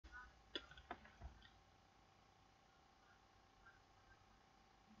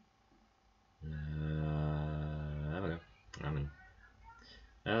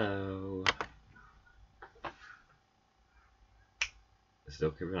Hello.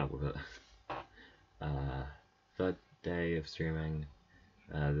 Still keeping up with it. Third day of streaming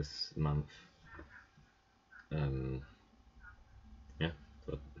this month. Yeah,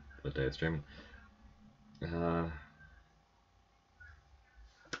 third day of streaming. Made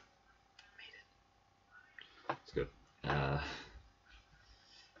it. It's good.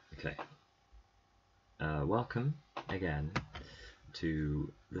 Okay. Welcome again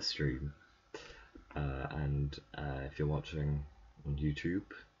to the stream. And if you're watching on YouTube,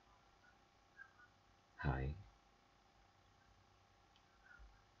 hi.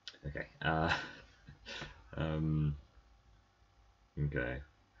 Okay. Okay.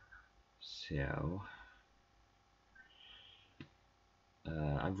 So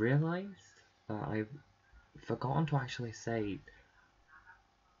I realised that I've forgotten to actually say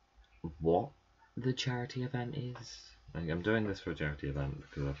what the charity event is. Like, I'm doing this for a charity event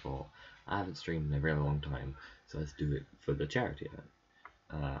because I thought I haven't streamed in a really long time, so let's do it for the charity event.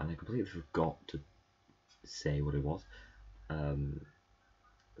 And I completely forgot to say what it was.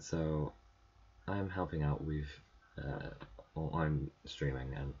 So I'm helping out with, well, I'm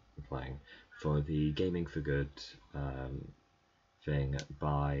streaming and playing for the Gaming for Good thing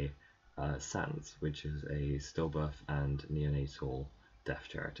by SANS, which is a stillbirth and neonatal death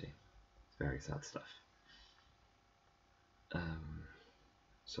charity. It's very sad stuff.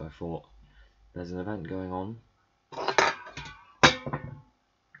 So I thought, there's an event going on,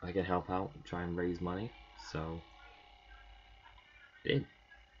 I can help out, try and raise money, so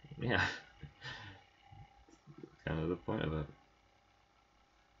yeah, kind of the point of it.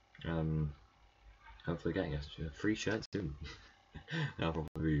 Hopefully getting us a free shirt soon. I'll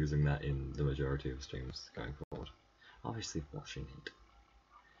probably be using that in the majority of streams going forward. Obviously washing it.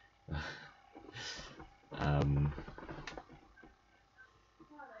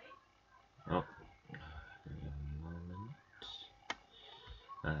 Oh, give me a moment.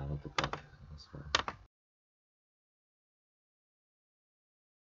 What the fuck? That's fine.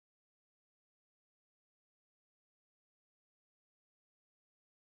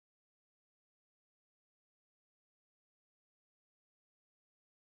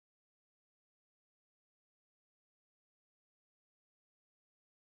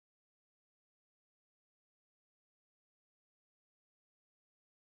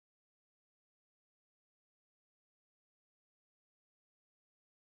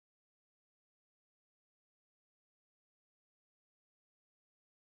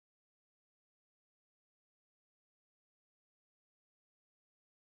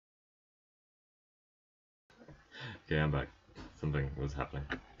 Okay, I'm back. Something was happening.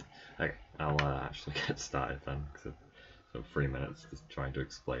 Okay, I'll actually get started then, because for 3 minutes just trying to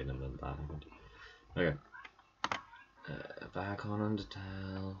explain and then that happened. Okay. Back on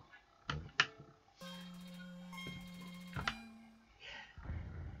Undertale.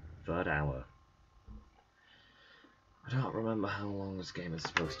 Third hour. I don't remember how long this game is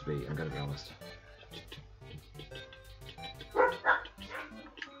supposed to be, I'm gonna be honest.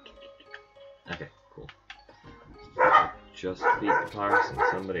 Okay, cool. Just beat the Paris and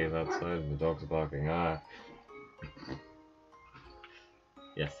somebody is outside and the dogs are barking.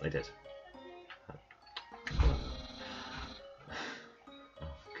 Yes, I did.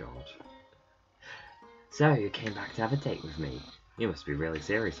 Oh god. So, you came back to have a date with me. You must be really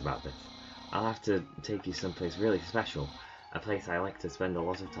serious about this. I'll have to take you someplace really special. A place I like to spend a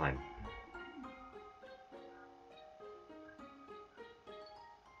lot of time.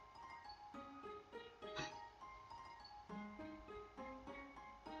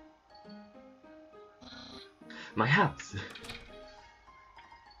 My house!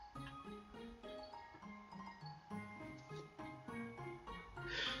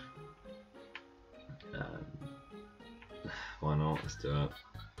 Why not? Let's do it.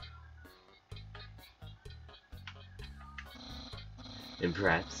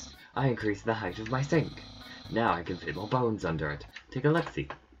 Impressed? I increased the height of my sink. Now I can fit more bones under it. Take a look-see.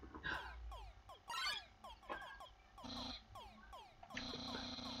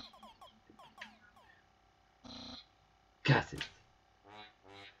 Curses.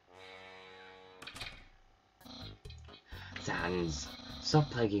 Sans, stop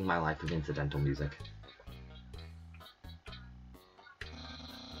plaguing my life with incidental music.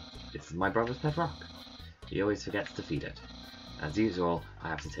 This is my brother's pet rock. He always forgets to feed it. As usual, I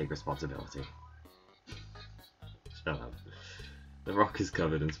have to take responsibility. Shut up. The rock is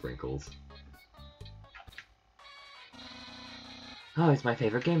covered in sprinkles. Oh, it's my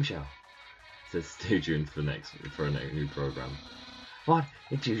favorite game show. It says stay tuned for a new program. What?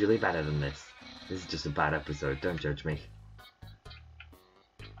 It's usually better than this. This is just a bad episode, don't judge me.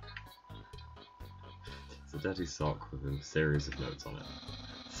 dirty sock with a series of notes on it.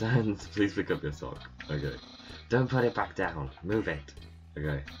 Sans, please pick up your sock. Okay. Don't put it back down. Move it.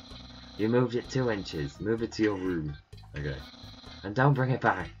 Okay. You moved it 2 inches. Move it to your room. Okay. And don't bring it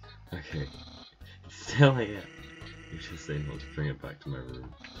back. Okay. It's still here. You just say not to bring it back to my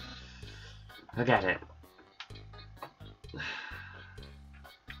room. I get it.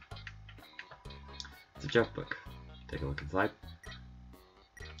 It's a joke book. Take a look inside.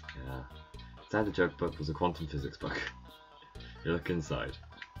 Yeah. Inside the joke book was a quantum physics book. You look inside.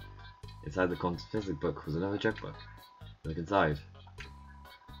 Inside the quantum physics book was another joke book. You look inside.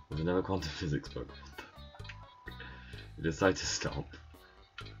 There's another quantum physics book. You decide to stop.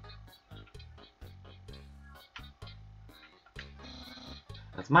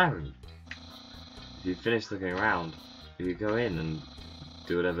 That's my room. If you finish looking around, you go in and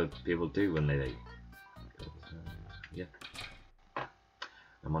do whatever people do when they date. Yeah.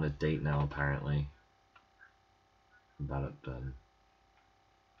 I'm on a date now, apparently. I'm about it done.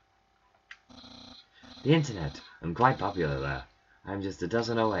 The internet. I'm quite popular there. I'm just a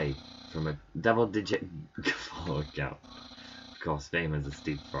dozen away from a double-digit follower count. Of course, fame has a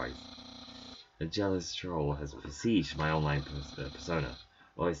steep price. A jealous troll has besieged my online persona,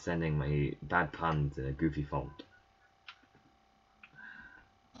 always sending me bad puns in a goofy font.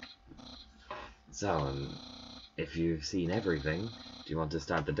 So, if you've seen everything, do you want to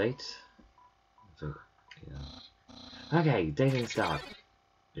start the date? So, yeah. Okay, dating start.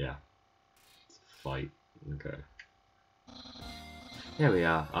 Yeah. It's a fight. Okay. Here we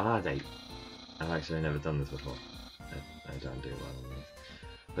are, on our date. I've actually never done this before. I don't do well on these.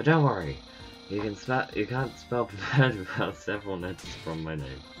 But don't worry, you can't spell prepared without several letters from my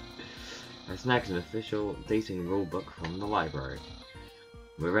name. I snagged an official dating rulebook from the library.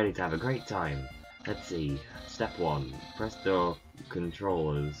 We're ready to have a great time. Let's see. Step 1. Press the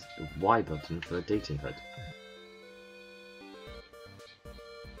controller's Y button for a dating HUD.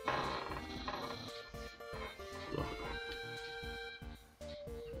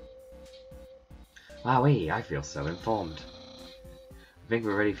 Wowee, I feel so informed. I think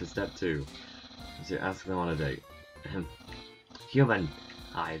we're ready for step 2. To ask them on a date. Human,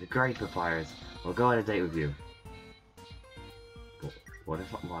 I, the Great Papyrus, will go on a date with you. What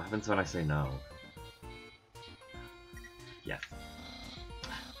happens when I say no? Yes.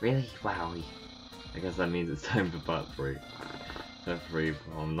 Really? Wowie. I guess that means it's time for part 3. Step 3,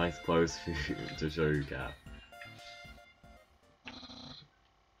 nice clothes for you to show you Cat.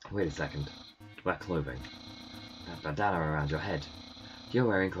 Wait a second. Wear clothing. That bandana around your head. You're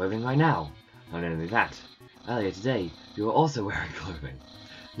wearing clothing right now. Not only that, earlier today, you were also wearing clothing.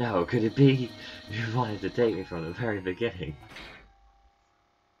 No, could it be you wanted to date me from the very beginning?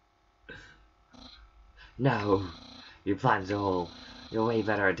 No, you planned it all. You're way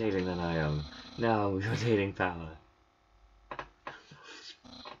better at dating than I am. No, you're dating power.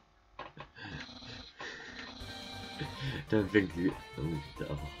 Don't think you... Oh.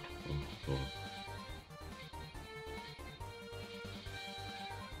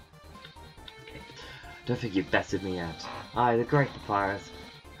 Don't think you've bested me yet. I, the Great Papyrus,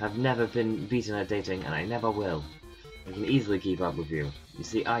 have never been beaten at dating, and I never will. I can easily keep up with you. You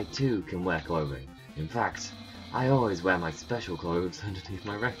see, I too can wear clothing. In fact, I always wear my special clothes underneath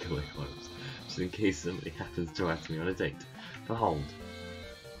my regular clothes, just in case somebody happens to ask me on a date. Behold.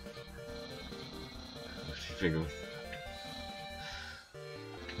 What do you think of?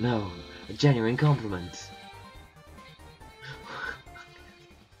 No, a genuine compliment.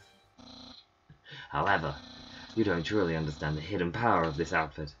 However, you don't truly understand the hidden power of this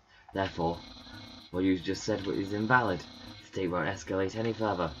outfit. Therefore, what you just said is invalid. This date won't escalate any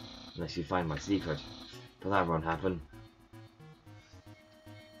further, unless you find my secret. But that won't happen.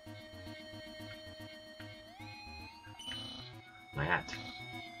 My hat.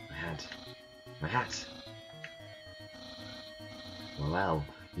 My hat. My hat! Well,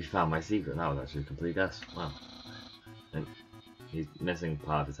 you found my secret. That was actually a complete guess. Wow. And he's missing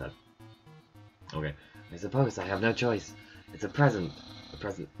part of his head. Okay, I suppose I have no choice. It's a present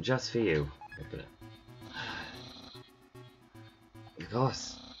just for you. Open it. Of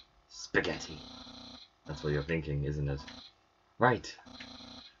course. Spaghetti. That's what you're thinking, isn't it? Right.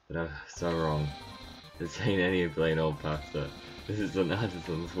 But so wrong. This ain't any plain old pasta. This is an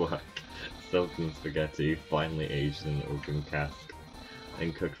artisan's work. Silken spaghetti, finely aged in an oaken cask,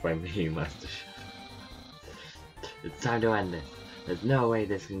 and cooked by me, Master Chef. It's time to end this. There's no way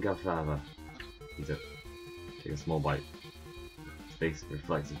this can go further. Take a small bite. His face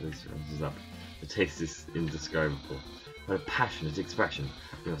reflexively scrunches up. The taste is indescribable. What a passionate expression.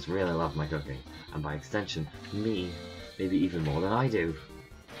 You must really love my cooking, and by extension, me, maybe even more than I do.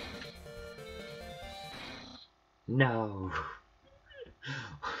 No!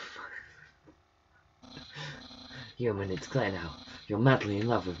 Human, it's clear now. You're madly in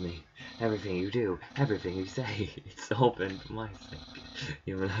love with me. Everything you do, everything you say, it's all been for my sake.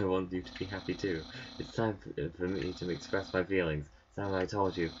 Human, I want you to be happy too. It's time for me to express my feelings. Sam, I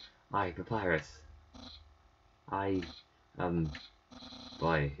told you. Papyrus.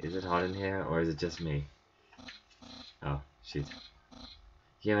 Boy, is it hot in here, or is it just me? Oh, shit.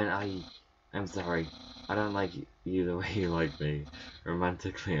 Human, I'm sorry. I don't like you the way you like me.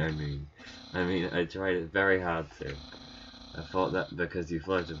 Romantically, I mean. I tried very hard to. I thought that because you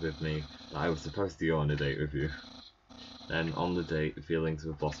flirted with me, that I was supposed to go on a date with you. Then, on the date, feelings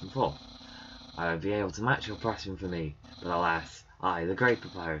would blossom forth. I would be able to match your passion for me, but alas, I, the great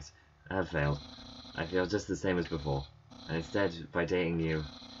Papyrus, have failed. I feel just the same as before, and instead, by dating you,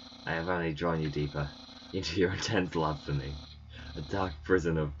 I have only drawn you deeper into your intense love for me. A dark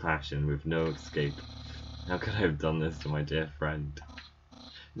prison of passion with no escape. How could I have done this to my dear friend?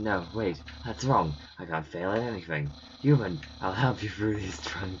 No, wait, that's wrong. I can't fail at anything. Human, I'll help you through these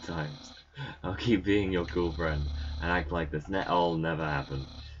trying times. I'll keep being your cool friend, and act like this all never happened.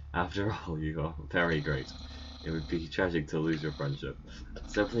 After all, you are very great. It would be tragic to lose your friendship.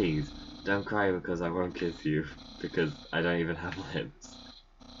 So please, don't cry because I won't kiss you, because I don't even have lips.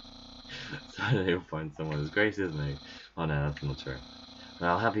 So you'll find someone as great as me. Oh no, that's not true. But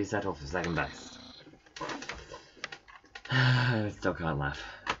I'll help you settle for second best. I still can't laugh.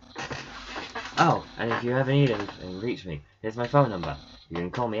 Oh, and if you ever need anything, reach me. Here's my phone number. You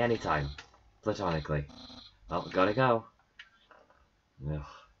can call me anytime. Platonically. Well, gotta go. Ugh.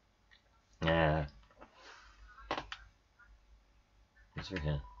 Yeah. What's through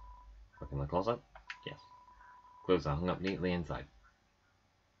here? Look in the closet? Yes. Clothes are hung up neatly inside.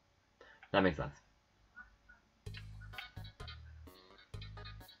 That makes sense.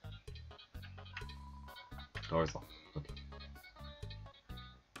 Door is locked.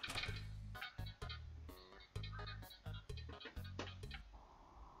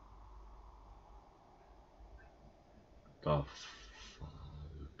 Okay.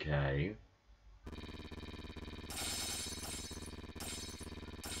 Okay.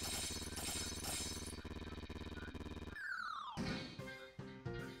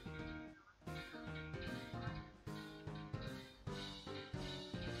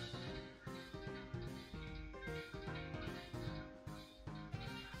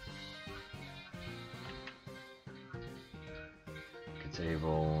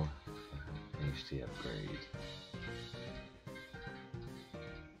 Table, HD upgrade.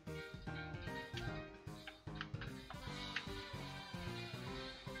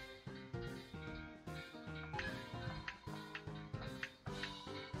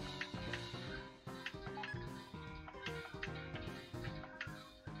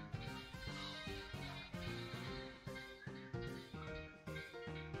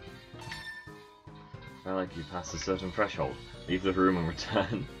 I like you passed a certain threshold. Leave the room and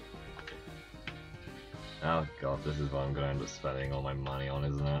return. Oh god, this is what I'm gonna end up spending all my money on,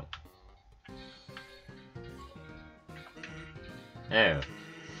 isn't it? Ew.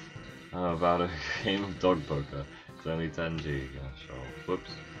 How about a game of dog poker? It's only 10G. Yeah, sure.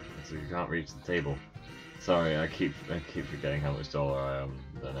 Whoops. So you can't reach the table. Sorry, I keep forgetting how much dollar I am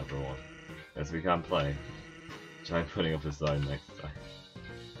than everyone. Yes, we can play. Try putting up a sign next time.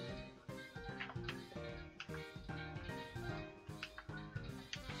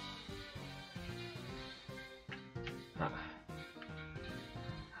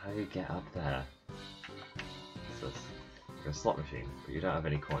 How do you get up there? What's this? You're a slot machine, but you don't have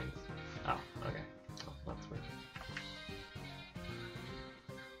any coins. Oh, okay. Oh, that's weird.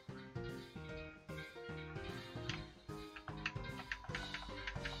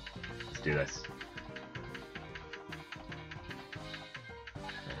 Let's do this.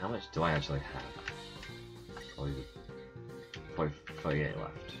 Okay, how much do I actually have? Probably 38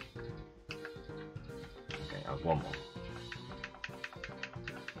 left. Okay, I have one more.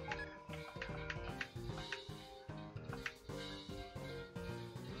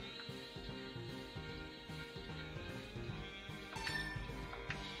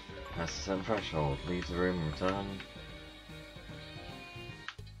 Pass a certain threshold, leave the room and return.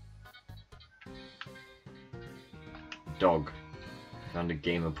 Dog. Found a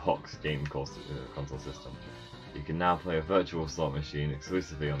Gamer Box game console system. You can now play a virtual slot machine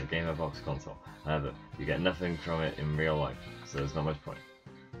exclusively on the Gamer Box console. However, you get nothing from it in real life, so there's not much point.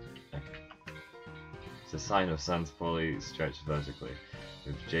 Okay. It's a sign of suns fully stretched vertically,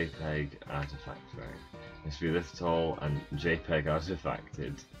 with JPEG artifact bearing. It must be this tall and JPEG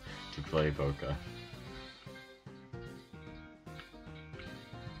artifacted to play poker.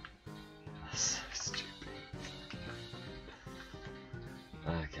 That's so stupid.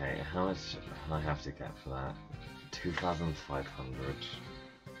 Okay, how much do I have to get for that? 2,500.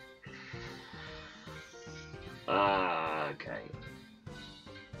 Okay.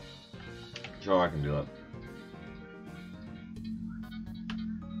 Sure, I can do that.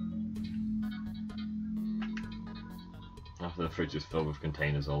 After the fridge is filled with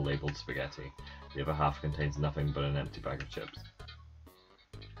containers all labelled spaghetti, the other half contains nothing but an empty bag of chips.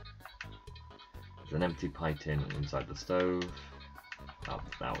 There's an empty pie tin inside the stove. Oh,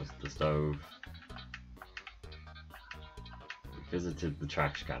 that was the stove. We visited the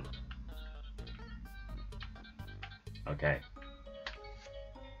trash can. Okay.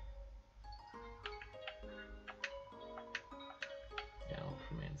 Yeah, all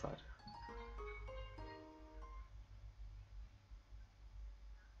from the inside.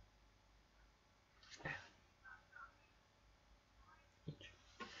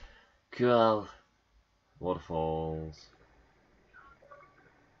 Cool. Waterfalls.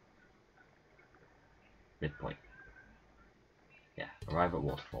 Midpoint. Yeah, arrive at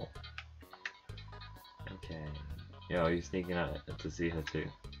waterfall. Okay. Yo, are you sneaking out to see her too?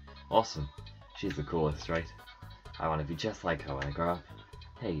 Awesome. She's the coolest, right? I want to be just like her when I grow up.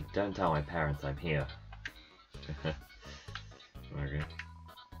 Hey, don't tell my parents I'm here. Okay.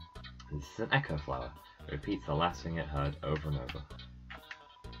 This is an echo flower. It repeats the last thing it heard over and over.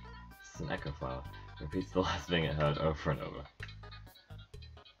 This is an echo flower. It repeats the last thing it heard over and over.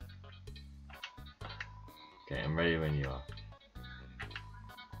 Okay, I'm ready when you are.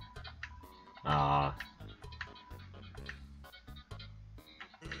 Ah.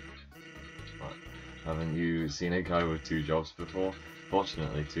 What? Haven't you seen a guy with 2 jobs before?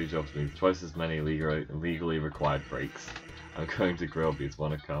 Fortunately, 2 jobs means twice as many legally required breaks. I'm going to Grillby's.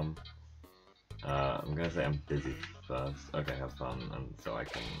 Wanna come? I'm gonna say I'm busy first. Okay, have fun, and so I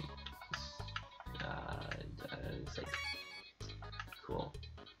can say cool.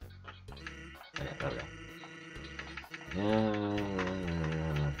 Okay, there we go.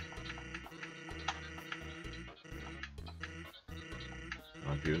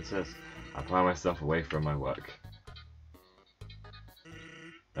 If you insist, I plan myself away from my work.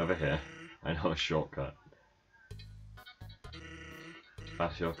 Over here, I know a shortcut.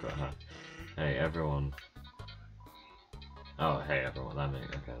 Fast shortcut, huh? Hey everyone. Oh, hey everyone. That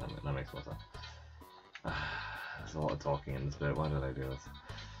makes more sense. There's a lot of talking in this bit. Why did I do this?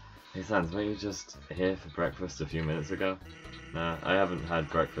 Hey Sans, were you just here for breakfast a few minutes ago? Nah, I haven't had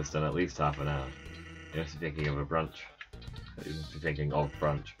breakfast in at least half an hour. You must be thinking of a brunch. You must be thinking of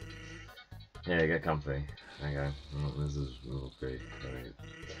brunch. Here, get comfy. Okay. This is pretty great.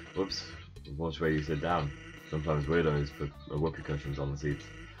 Whoops. Watch where you sit down. Sometimes weirdos put whoopee cushions on the seats.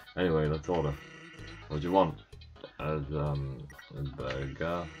 Anyway, let's order. What do you want? A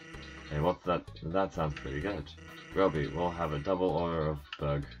burger. Hey, what's that? That sounds pretty good. Robbie, we'll have a double order of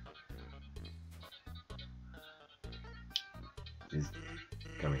burger. He's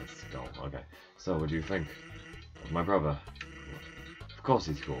coming still. Okay. So, what do you think of my brother? Of course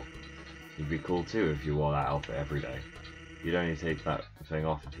he's cool. He'd be cool too if you wore that outfit every day. You'd only take that thing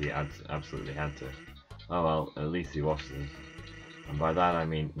off if he absolutely had to. Oh well, at least he washes it. And by that I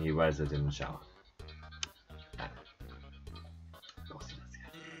mean he wears it in the shower. Of course he does,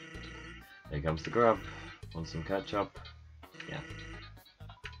 yeah. Here comes the grub. Want some ketchup? Yeah.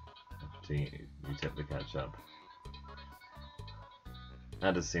 After you tip the ketchup.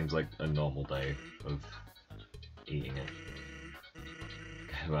 That just seems like a normal day of eating it.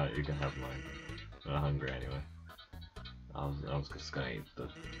 Okay, well, you can have mine. I'm not hungry anyway. I was just gonna eat that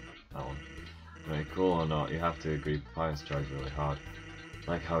one. Right, cool or not, you have to agree Papyrus tries really hard.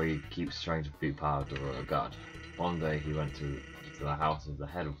 Like how he keeps trying to be part of the Royal Guard. One day he went to the house of the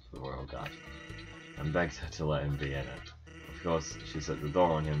head of the Royal Guard and begged her to let him be in it. Of course, she shut the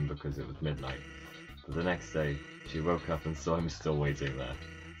door on him because it was midnight. But the next day, she woke up and saw him still waiting there.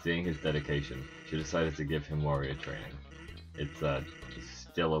 Seeing his dedication, she decided to give him warrior training. It's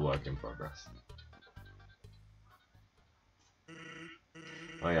still a work in progress.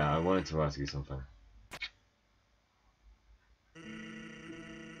 Oh yeah, I wanted to ask you something.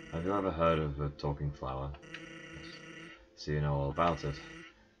 Have you ever heard of a talking flower? So you know all about it.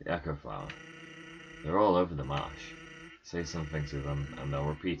 The echo flower. They're all over the marsh. Say something to them and they'll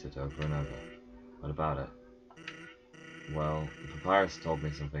repeat it over and over. What about it? Well, Papyrus told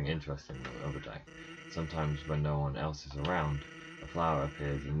me something interesting the other day. Sometimes when no one else is around, a flower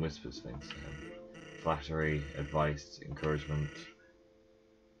appears and whispers things to him. Flattery, advice, encouragement.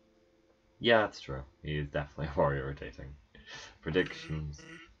 Yeah, that's true. He is definitely warrior rotating. Predictions.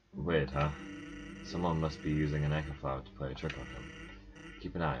 Weird, huh? Someone must be using an echo flower to play a trick on him.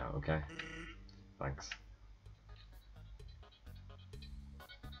 Keep an eye out, okay? Thanks.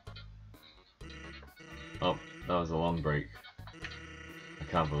 Oh, that was a long break. I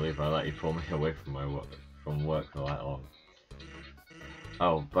can't believe I let you pull me away from my work for that long.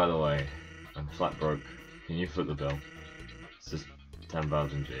 Oh, by the way, I'm flat broke. Can you foot the bill? It's just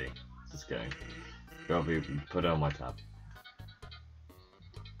 10,000 G. Just kidding. Put it on my tab.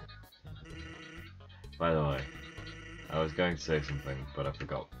 By the way, I was going to say something, but I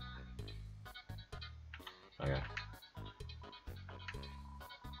forgot. Okay.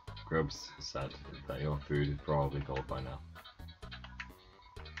 Grubs said that your food is probably cold by now.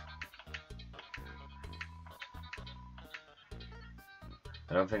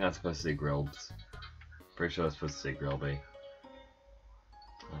 I don't think that's supposed to say grilleds. Pretty sure it's supposed to say grillby.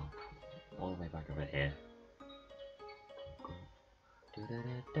 Oh, all the way back over here.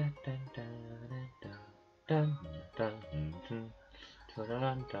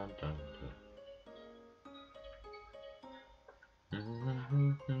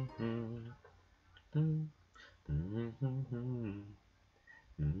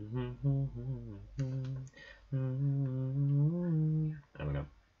 There we go.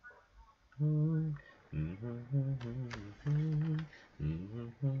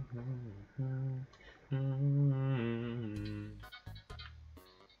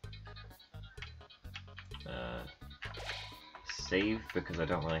 Save because I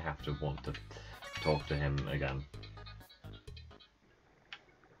don't really have to want to talk to him again.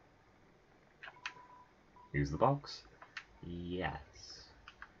 Use the box? Yes.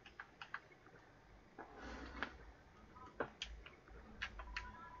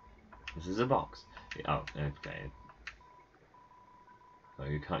 This is a box. Oh, okay. So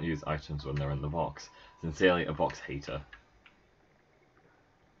you can't use items when they're in the box. Sincerely, a box hater.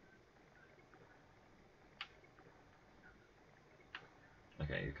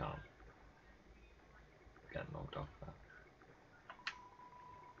 Okay, you can't. Get knocked off that.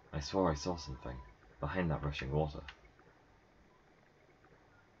 I swore I saw something behind that rushing water.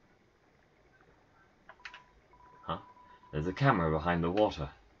 Huh? There's a camera behind the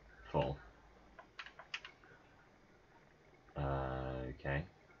waterfall. Okay.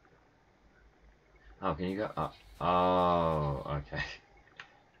 Oh, can you go up? Oh, okay.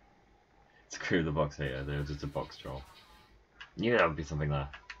 Screw the box hater, they were just a box troll. Knew that would be something there.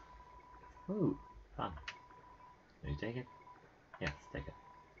 Ooh, fun. Will you take it? Yes, take it.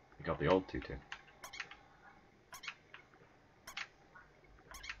 You got the old tutu.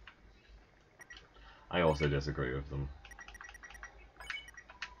 I also disagree with them.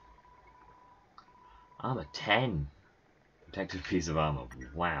 Armor 10! Protective piece of armor.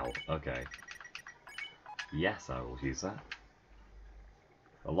 Wow, okay. Yes, I will use that.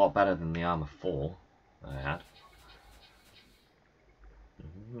 A lot better than the armor 4 I had.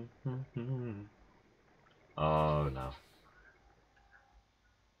 Oh no.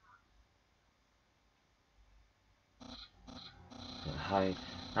 Hi,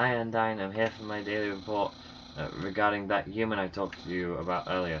 Undyne. I'm here for my daily report regarding that human I talked to you about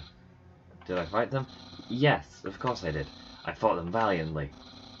earlier. Did I fight them? Yes, of course I did. I fought them valiantly.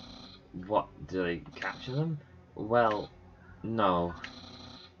 What, did I capture them? Well, no.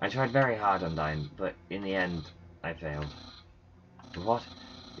 I tried very hard, Undyne, but in the end, I failed. What?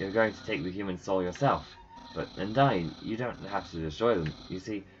 You're going to take the human soul yourself? But Undyne, you don't have to destroy them. You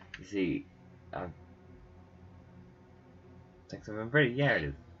see, take something pretty. Yeah, it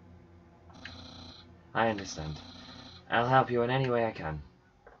is. I understand. I'll help you in any way I can.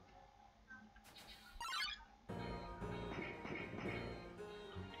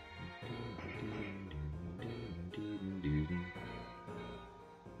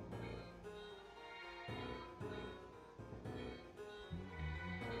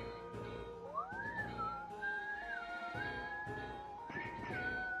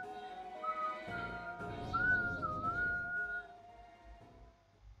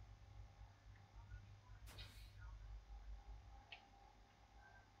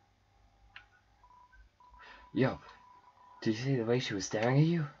 Yo, did you see the way she was staring at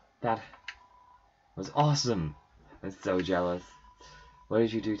you? That was awesome. I'm so jealous. What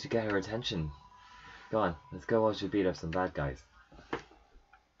did you do to get her attention? Go on, let's go watch you beat up some bad guys.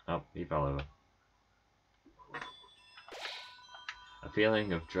 Oh, he fell over. A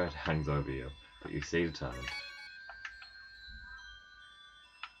feeling of dread hangs over you, but you stay determined.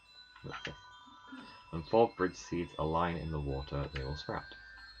 What's this? When 4 bridge seeds align in the water, they will sprout.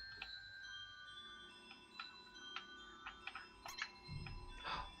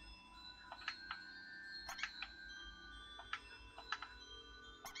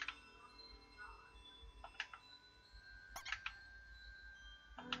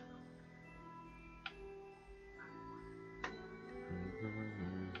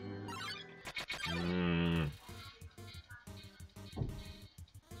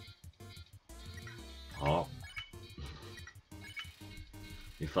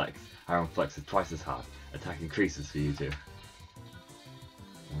 flex. Iron flex is twice as hard. Attack increases for you too.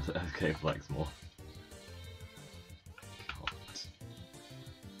 Okay, flex more.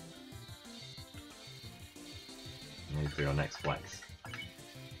 Maybe for your next flex.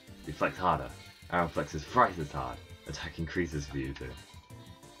 You flex harder. Iron flex is thrice as hard. Attack increases for you too.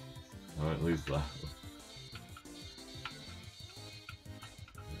 I won't lose that.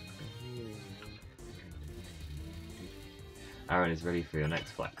 Aaron is ready for your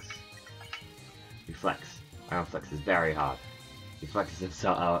next flex. You flex. Aaron flex is very hard. He flexes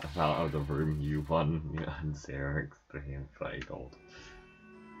himself out of the room. You won. You earned 0 XP and 30 gold.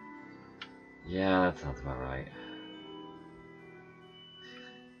 Yeah, that sounds about right.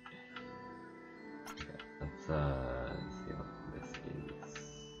 Let's see what this is.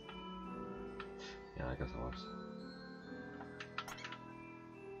 Yeah, I guess I'll watch.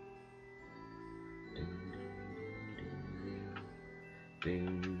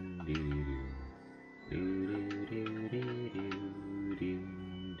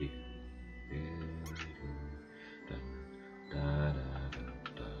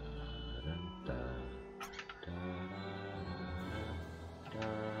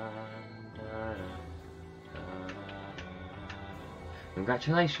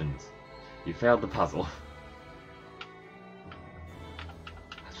 Congratulations! You failed the puzzle.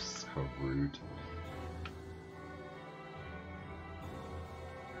 That's so rude.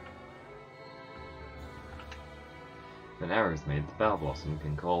 If an error is made, the Bell Blossom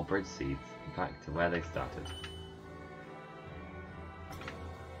can call bridge seeds back to where they started.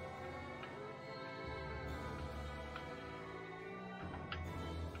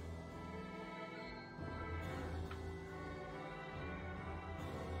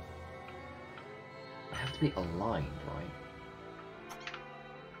 They have to be aligned, right?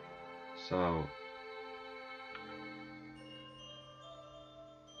 So...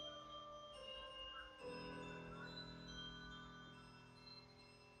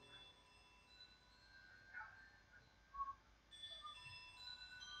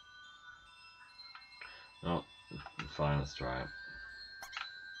 oh, fine, let's try it.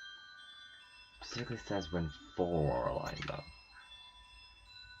 Specifically says when 4 are aligned up.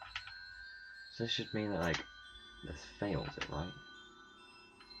 So this should mean that, like, this fails it, right?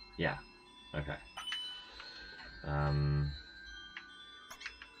 Yeah. Okay.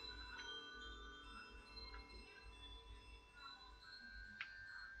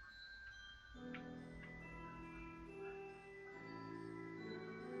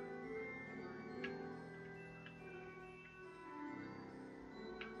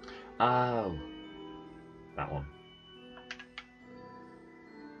 Oh! That one.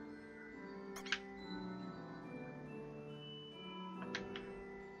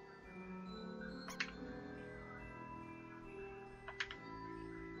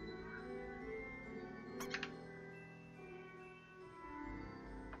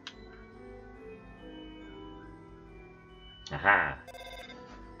 Aha!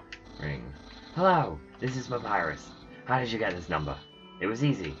 Ring. Hello! This is Papyrus. How did you get this number? It was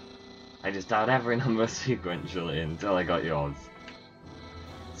easy. I just dialed every number sequentially until I got yours.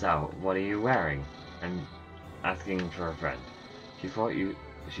 So, what are you wearing? I'm asking for a friend. She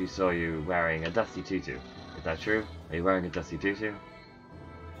saw you wearing a dusty tutu. Is that true? Are you wearing a dusty tutu?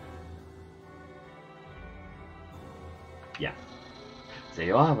 Yeah. So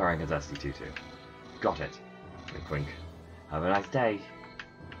you are wearing a dusty tutu. Got it. Wink wink. Have a nice day.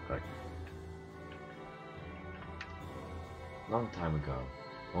 Click. Long time ago,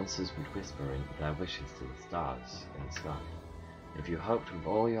 monsters would whisper in their wishes to the stars in the sky. If you hoped with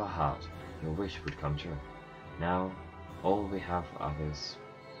all your heart, your wish would come true. Now, all we have are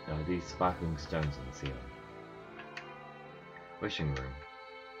these sparkling stones on the ceiling. Wishing room.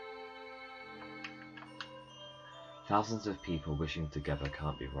 Thousands of people wishing together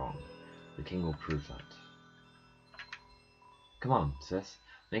can't be wrong. The king will prove that. Come on, sis.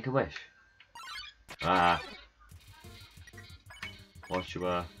 Make a wish. Ah!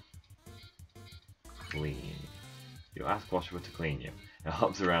 Woshua. Clean. You ask Woshua to clean you. It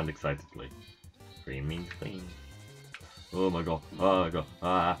hops around excitedly. Clean means clean. Oh my god. Oh my god.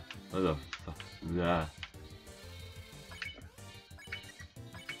 Ah! What the fuck? Ah.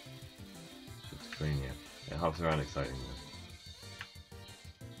 Just clean you. It hops around excitedly.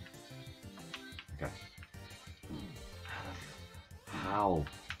 Okay. How?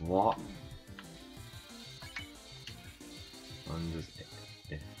 What?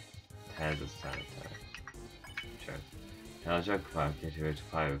 Tear the sanitary. Sure. Tell a joke about Kitty to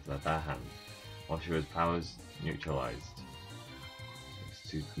fire with their bare hands. Washua's powers neutralized. It's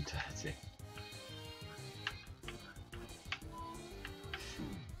too dirty.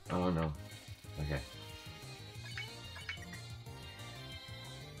 Oh no. Okay.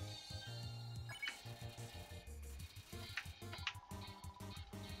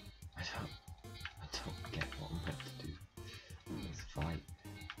 I don't get what I'm meant to do. Let's fight.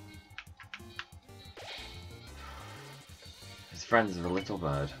 His friends of a little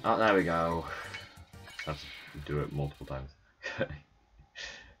bird. Oh, there we go. Have to do it multiple times.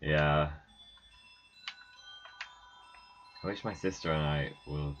 Yeah. I wish my sister and I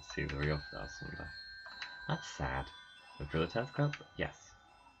will see the real stuff someday. That's sad. Look for the telescope? Yes.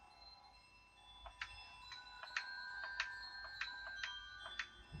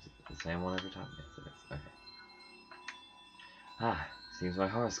 Is it the same one every time? Yes, it is. Okay. Ah, seems my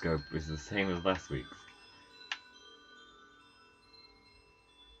horoscope is the same as last week's.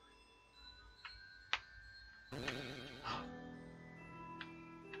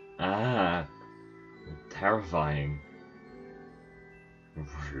 Ah, terrifying.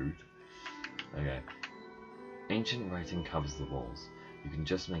 Rude. Okay. Ancient writing covers the walls. You can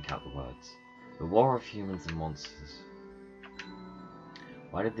just make out the words. The war of humans and monsters.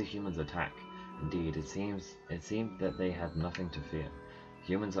 Why did the humans attack? Indeed, it seemed that they had nothing to fear.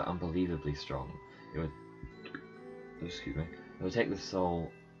 Humans are unbelievably strong. Excuse me. It would take the soul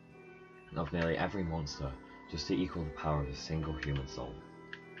of nearly every monster just to equal the power of a single human soul.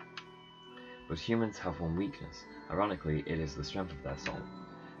 But humans have one weakness. Ironically, it is the strength of their soul.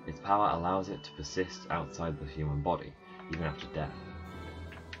 Its power allows it to persist outside the human body, even after death.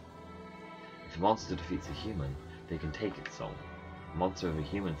 If a monster defeats a human, they can take its soul. A monster with a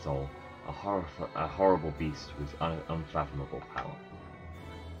human soul, a horrible beast with unfathomable power.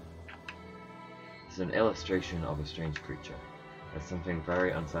 It's an illustration of a strange creature. There's something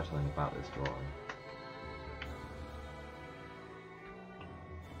very unsettling about this drawing.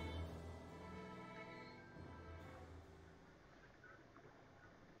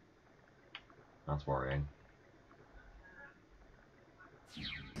 That's worrying.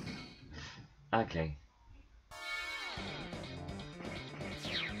 Okay.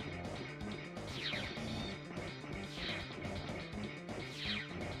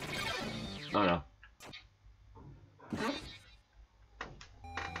 Oh no.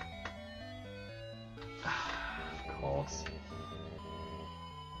 Of course.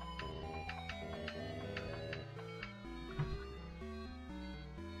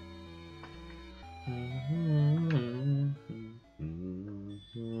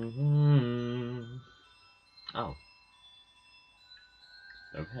 Oh.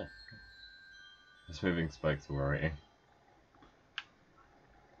 Okay. This moving spikes are worrying.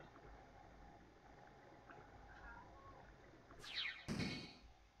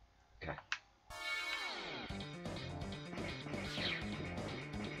 Okay.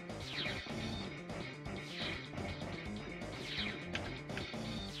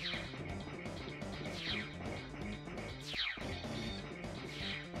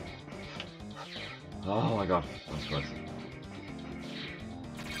 Oh my god, that's close.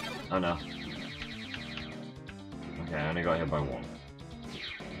 Oh no. Okay, I only got hit by one.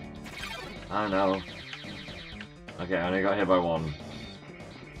 Oh no. Okay, I only got hit by one.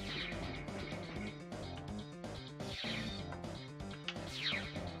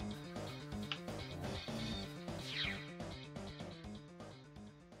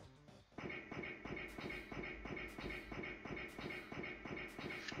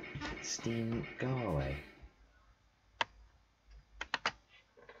 Steam, go away.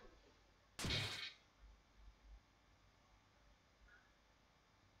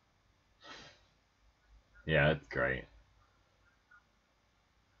 Yeah, it's great.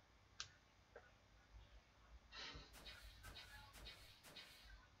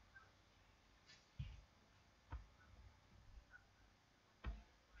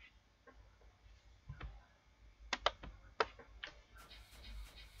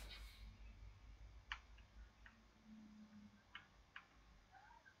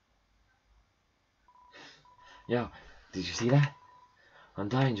 Yo, did you see that?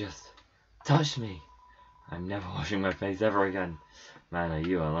 Undyne just touched me. I'm never washing my face ever again. Man, are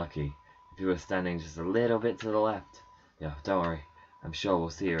you unlucky. If you were standing just a little bit to the left. Yo, don't worry. I'm sure we'll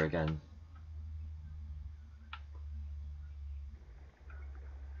see her again.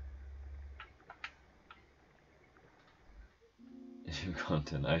 If you've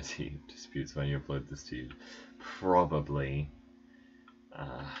got an IT disputes when you upload this to you, probably.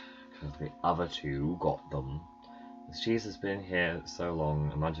 Because the other two got them. As cheese has been here so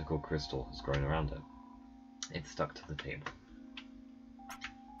long, a magical crystal has grown around it. It's stuck to the table.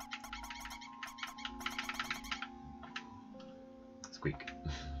 Squeak.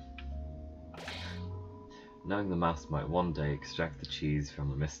 Knowing the master might one day extract the cheese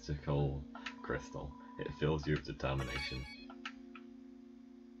from a mystical crystal, it fills you with determination.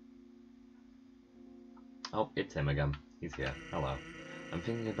 Oh, it's him again. He's here. Hello. I'm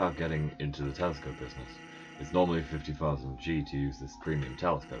thinking about getting into the telescope business. It's normally 50,000 G to use this premium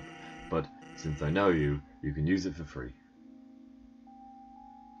telescope, but since I know you, you can use it for free.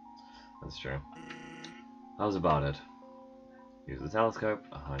 That's true. How's about it? Use the telescope.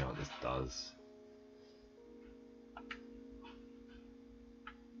 Oh, I know what this does.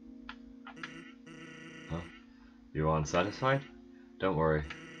 Huh? You aren't satisfied? Don't worry.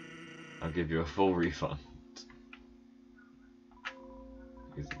 I'll give you a full refund.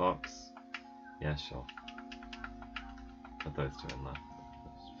 Use the box. Yeah, sure. Put those two in there.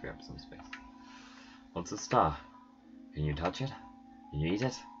 Just free up some space. What's a star? Can you touch it? Can you eat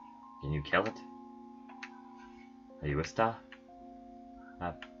it? Can you kill it? Are you a star?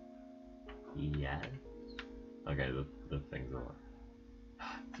 Yes. Okay, the things are.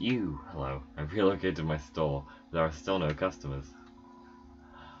 You! Hello. I've relocated my store. There are still no customers.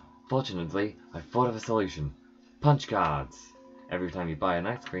 Fortunately, I've thought of a solution. Punch cards! Every time you buy an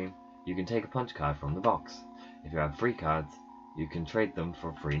ice cream, you can take a punch card from the box. If you have free cards, you can trade them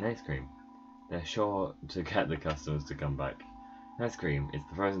for free ice cream. They're sure to get the customers to come back. Ice cream is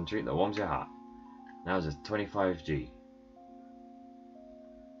the frozen treat that warms your heart. Now just 25G.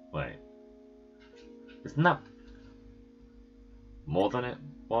 Wait. Isn't that more than it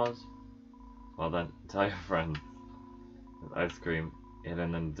was? Well then, tell your friends. With ice cream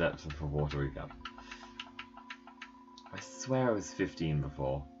hidden in the depths of a watery cup. I swear it was 15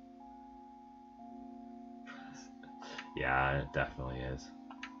 before. Yeah, it definitely is.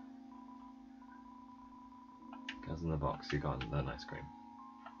 Goes in the box, you got an ice cream.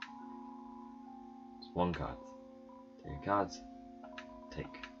 It's one card. Take your cards.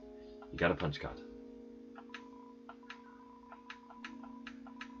 Take. You got a punch card.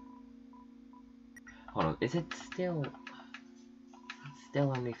 Hold on, is it still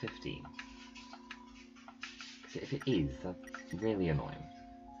only 15? Because if it is, that's really annoying.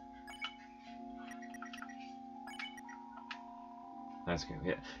 Ice cream,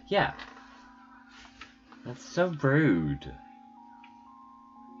 yeah. Yeah! That's so rude.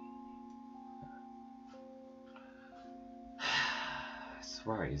 I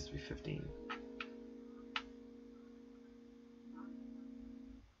swear it used to be 15.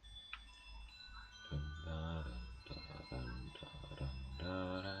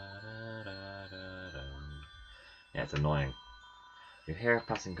 Yeah, it's annoying. You hear a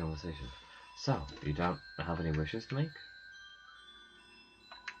passing conversation. So, you don't have any wishes to make?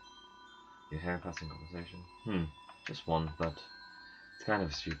 You hear a passing conversation? Just one, but it's kind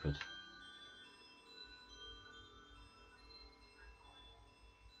of stupid.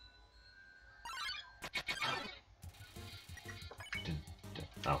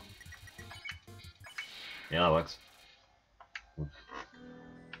 Oh. Yeah, that works.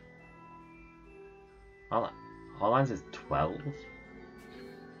 Hotline says 12?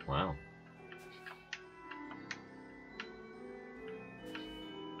 Wow.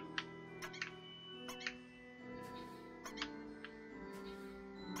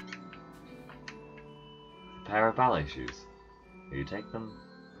 A pair of ballet shoes. Will you take them?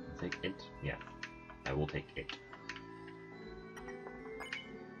 Take it? Yeah. I will take it.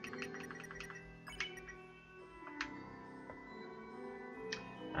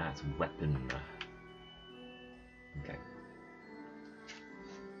 That's weapon. Okay.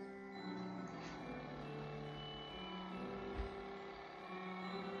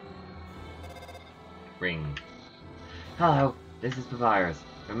 Ring. Hello, this is Papyrus.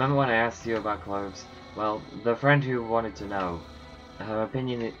 Remember when I asked you about clothes? Well, the friend who wanted to know, her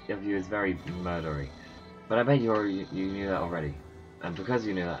opinion of you is very murdery. But I bet you knew that already. And because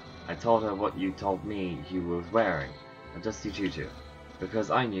you knew that, I told her what you told me he was wearing. A dusty tutu.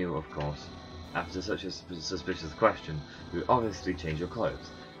 Because I knew, of course, after such a suspicious question, you would obviously change your clothes.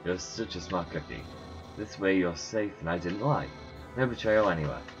 You're such a smart cookie. This way you're safe and I didn't lie. No betrayal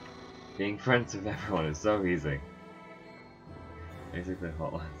anywhere. Being friends with everyone is so easy. Basically,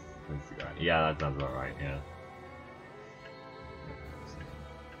 hotlines. Yeah, that sounds about right, yeah.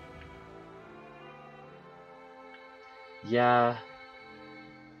 Yeah.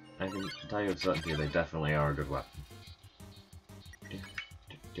 I can tell you with certainty they definitely are a good weapon.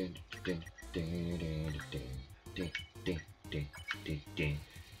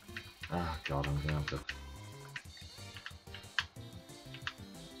 Oh god, I'm gonna have to...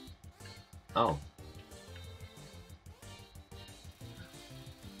 Oh.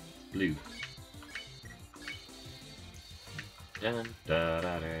 Blue. Dun, da,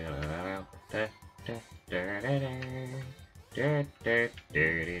 da, da, da, da, da, da, da. Okay.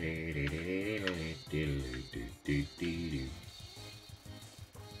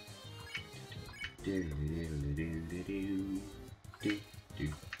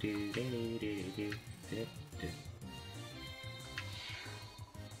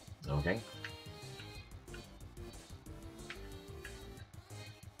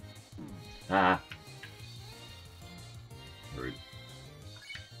 Ah. Rude.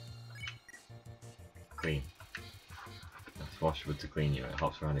 Clean. Swash wood to clean you. It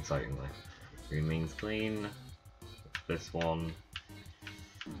hops around excitingly. Green means clean. This one.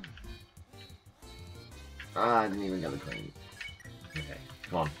 Ah, I didn't even get the clean. Okay,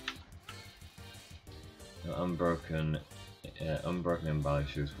 come on. No, unbroken in ballet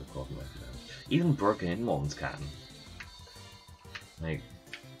shoes will cause more damage. Even broken in ones can. Like,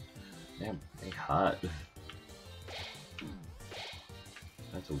 they hurt.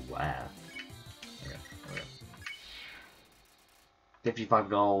 That's a wear. Okay. 55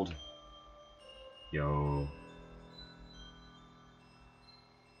 gold. Yo.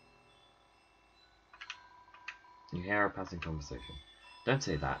 You hear a passing conversation. Don't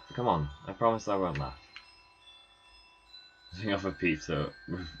say that. Come on. I promise I won't laugh. Sing off a pizza.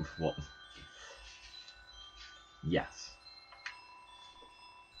 What? Yes.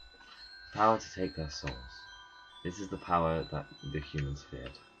 Power to take their souls. This is the power that the humans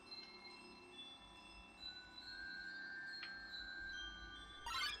feared.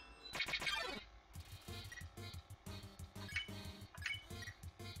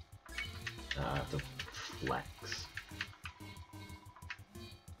 I have to flex.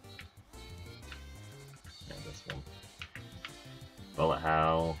 Yeah, this one. Bullet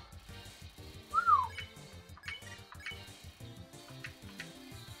hell.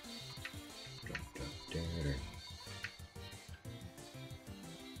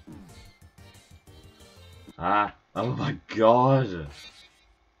 Ah! Oh my god!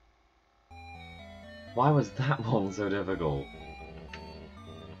 Why was that one so difficult?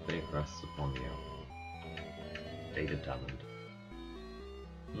 Fate rests upon you. They determined.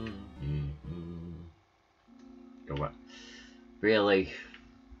 Go what? Really?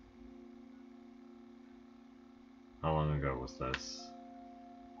 How long ago was this?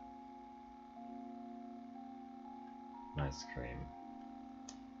 Ice cream.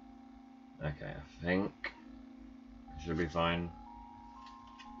 Okay, I think it should be fine.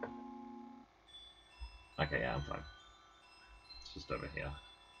 Okay, yeah, I'm fine. It's just over here.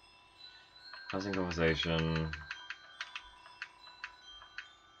 Housing conversation.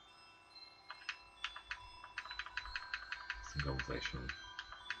 Some conversation.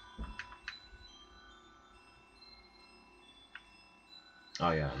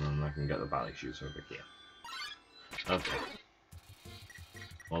 Oh yeah, and then I can get the ballet shoes over here. Okay.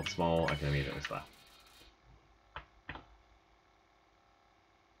 Well, it's small, I can immediately start.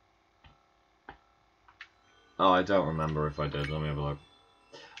 Oh, I don't remember if I did. Let me have a look.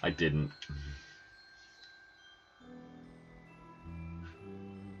 I didn't.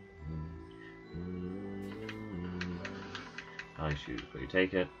 Ballet shoes, will you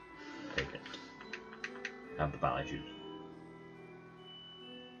take it? Take it. Have the ballet shoes.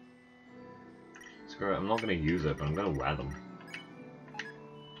 Screw it, I'm not going to use it, but I'm going to wear them.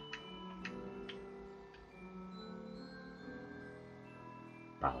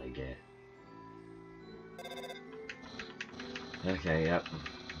 Ballet gear. Okay, yep.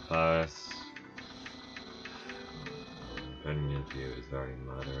 First. Opinion of you is very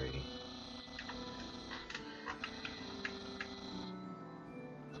murdery.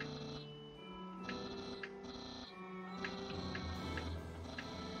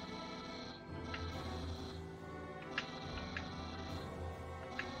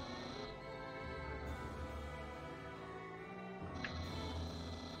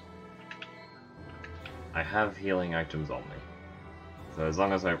 I have healing items on me. So as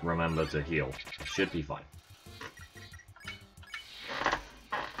long as I remember to heal, I should be fine.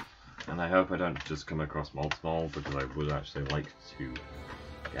 And I hope I don't just come across mold small, because I would actually like to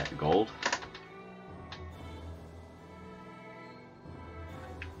get gold.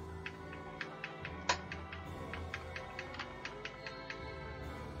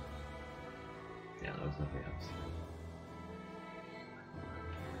 Yeah, there was nothing else.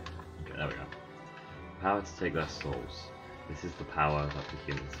 Okay, there we go. Power to take their souls. This is the power that the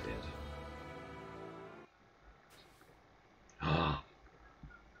humans feared. Ah.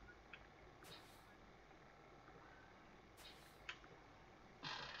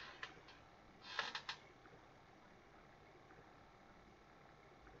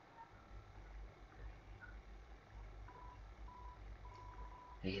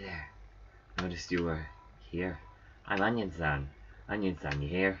 Hey there. Noticed you were here? I'm Onion-san. Onion-san, you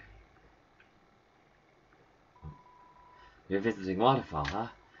here? You're visiting Waterfall, huh?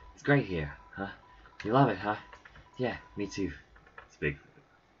 It's great here, huh? You love it, huh? Yeah, me too. It's big.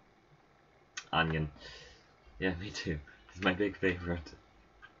 Onion. Yeah, me too. It's my big favorite.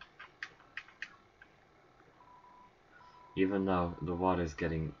 Even though the water's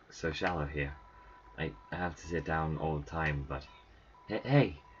getting so shallow here, I have to sit down all the time, but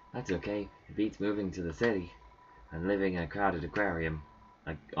hey, that's okay. It beats moving to the city and living in a crowded aquarium,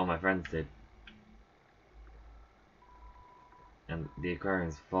 like all my friends did. And the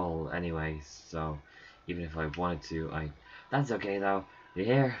aquarium's full anyway, so even if I wanted to, that's okay though. You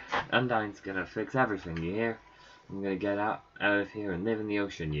hear? Undyne's gonna fix everything, you hear? I'm gonna get out of here and live in the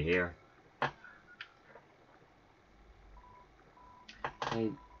ocean, you hear? Hey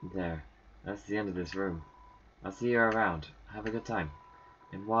there, that's the end of this room. I'll see you around. Have a good time.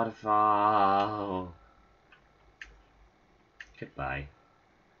 In Waterfall. Goodbye.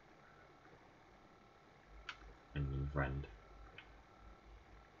 Onion friend.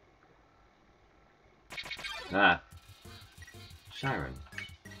 Ah! Sharon.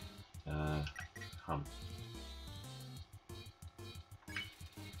 Hum.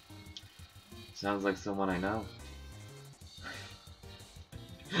 Sounds like someone I know.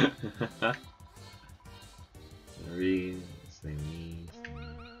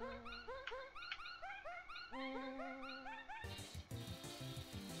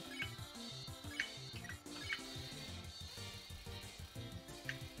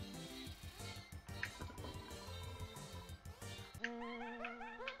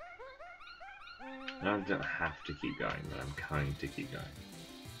 I don't have to keep going, but I'm going to keep going.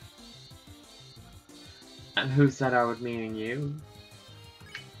 And who said I would mean you?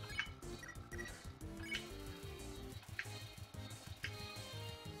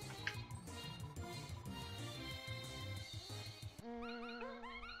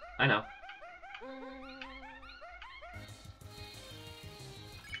 I know.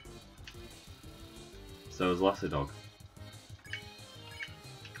 So is Lost a Dog.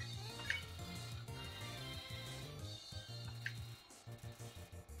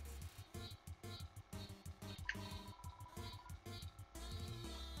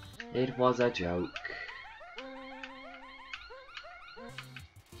 It was a joke.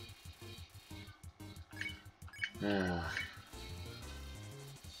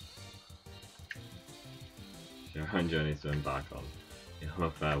 Your own journeys to embark on. You have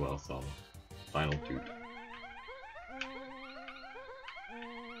a farewell song. Final toot.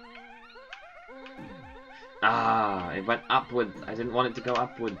 Ah, it went upwards. I didn't want it to go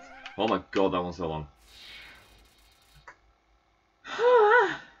upwards. Oh my god, that was so long.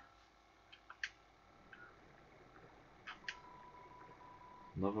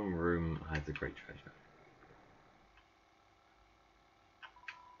 Another room has a great treasure.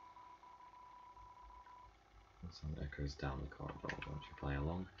 The song echoes down the corridor. Won't you play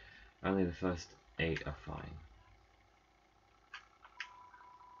along? Only the first 8 are fine.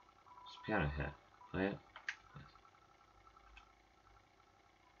 There's a piano here. Play it.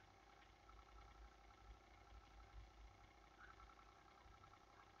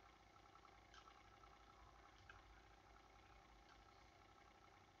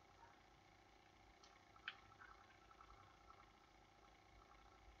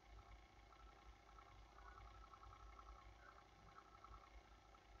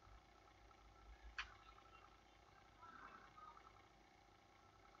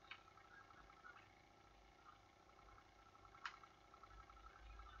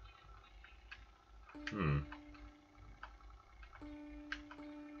 Yes.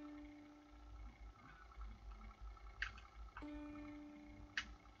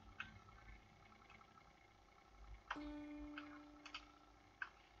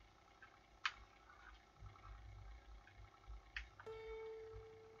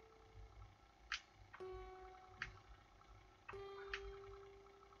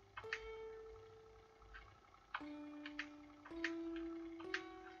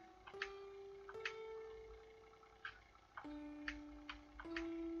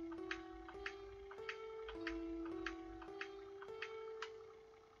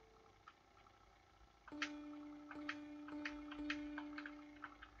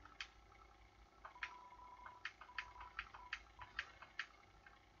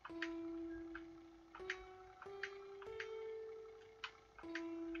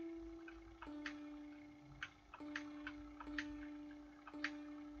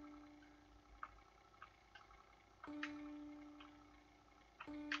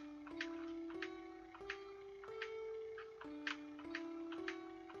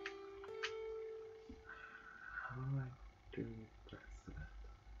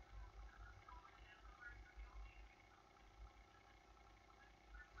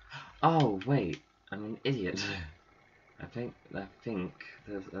 Oh wait, I'm an idiot. I think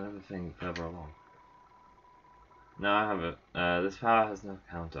there's another thing further along. No, I have it. This power has no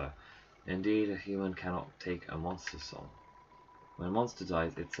counter. Indeed, a human cannot take a monster's soul. When a monster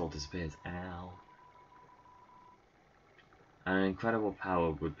dies, its soul disappears. Ow. An incredible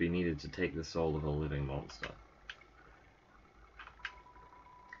power would be needed to take the soul of a living monster.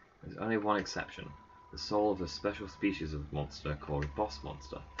 There's only one exception. The soul of a special species of monster called a boss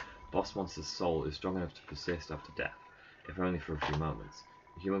monster. Boss monster's soul is strong enough to persist after death, if only for a few moments.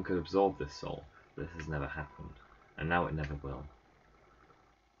 A human could absorb this soul, but this has never happened, and now it never will.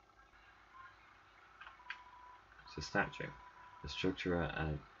 It's a statue. The structure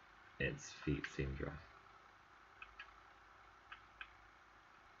at its feet seems right.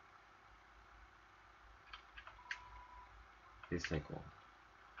 Please take one.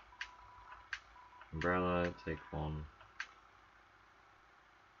 Umbrella, take one.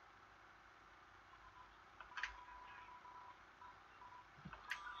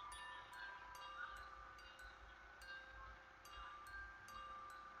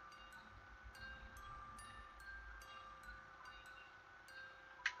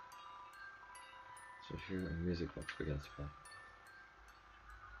 So here a music box begins to play.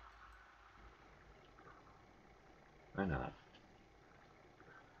 I know that.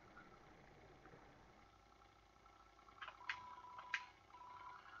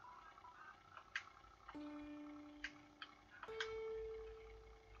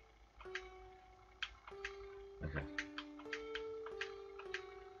 Okay.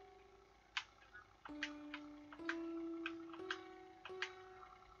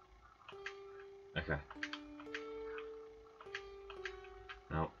 Okay.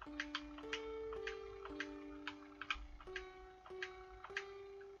 No.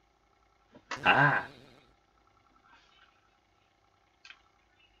 Ah!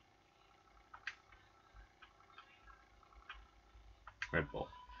 Red Bull.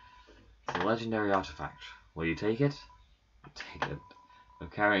 It's a legendary artifact. Will you take it? Take it. I'm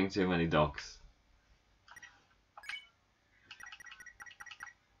carrying too many docks.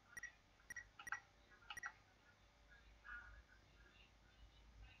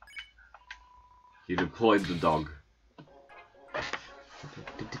 You deployed the dog.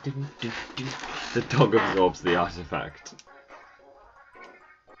 The dog absorbs the artifact.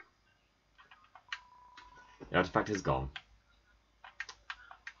 The artifact is gone.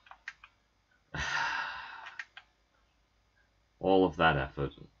 All of that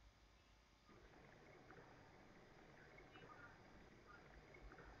effort.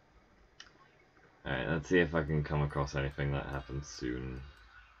 Alright, let's see if I can come across anything that happens soon.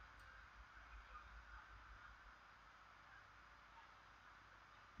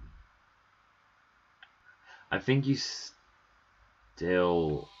 I think you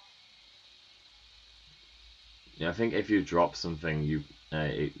still... Yeah, I think if you drop something,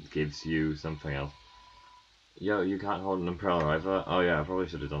 it gives you something else. Yo, you can't hold an umbrella either? Oh yeah, I probably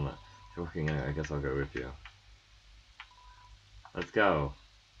should have done that. If you're looking at it, I guess I'll go with you. Let's go.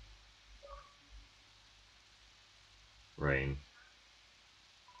 Rain.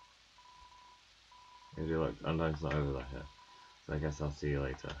 Maybe look, Undyne's not over there here. So I guess I'll see you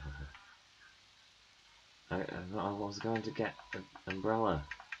later. I was going to get an umbrella.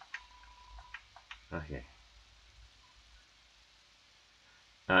 Okay.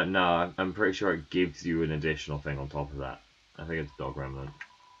 No, I'm pretty sure it gives you an additional thing on top of that. I think it's Dog Remnant.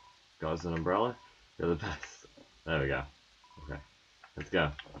 Got us an umbrella? You're the best. There we go. Okay. Let's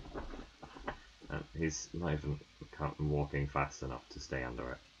go. And he's not even walking fast enough to stay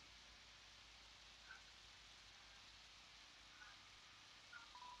under it.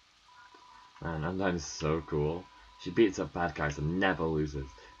 Man, Undyne is so cool. She beats up bad guys and never loses.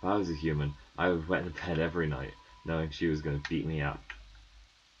 If I was a human, I would wet the bed every night, knowing she was going to beat me up.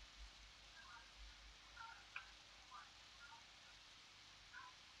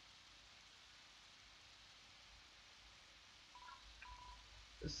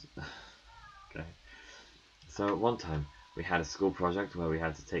 Okay. So at one time, we had a school project where we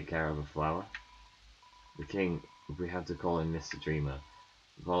had to take care of a flower. The king, we had to call him Mr. Dreamer,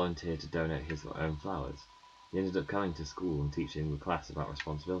 volunteered to donate his own flowers. He ended up coming to school and teaching the class about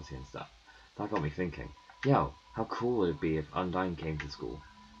responsibility and stuff. That got me thinking, yo, how cool would it be if Undyne came to school?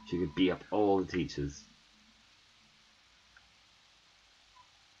 She could beat up all the teachers.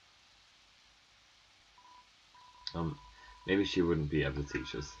 Maybe she wouldn't beat up the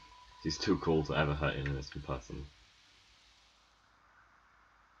teachers. She's too cool to ever hurt an innocent person.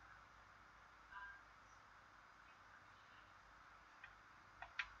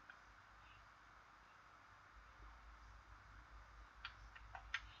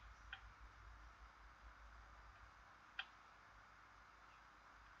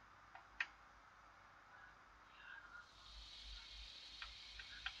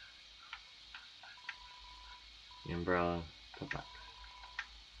 umbrella, put back.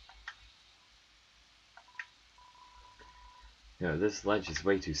 You know, this ledge is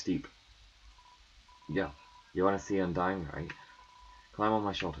way too steep. Yo, you wanna see Undyne, right? Climb on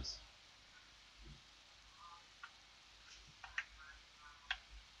my shoulders.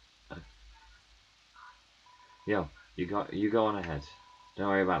 Yo, you go on ahead. Don't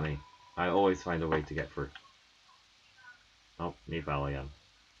worry about me. I always find a way to get through. Oh, me fell again.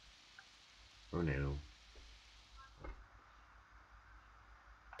 Oh no.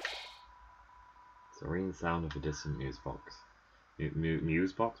 Serene sound of a distant music box.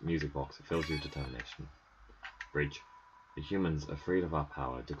 Music box. It fills you with determination. Bridge. The humans, afraid of our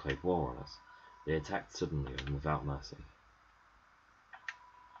power, declared war on us. They attacked suddenly and without mercy.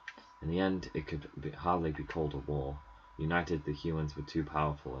 In the end, it could hardly be called a war. United, the humans were too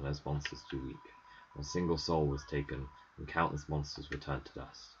powerful and as monsters too weak. Not a single soul was taken, and countless monsters were turned to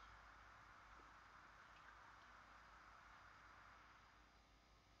dust.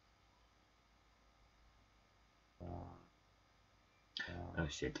 Oh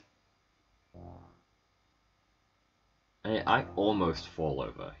shit. I almost fall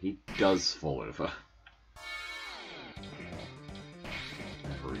over. He does fall over.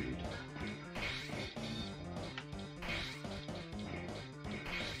 Rude.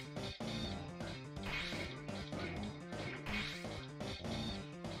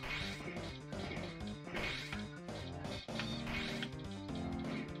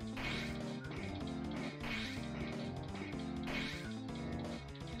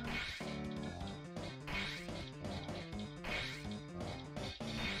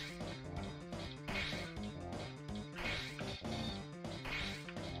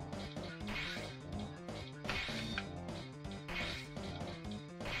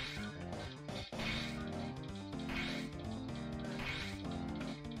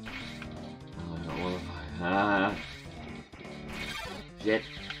 Shit.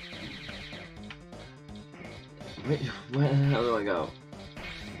 Where the hell do I go?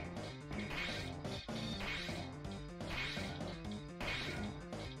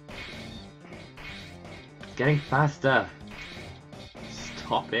 It's getting faster.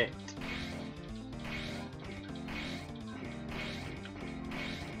 Stop it.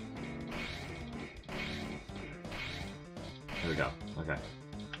 There we go. Okay.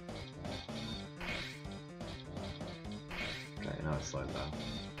 Okay, now it's slowed down.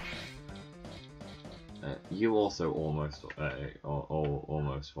 You also almost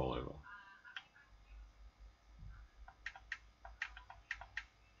almost fall over.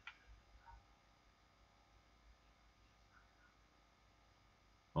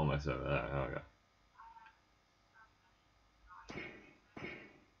 Almost over there. There we go.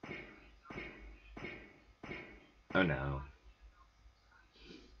 Oh no.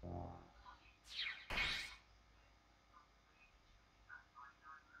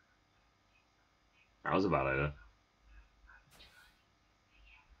 That was a bad idea.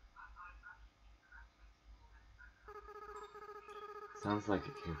 Sounds like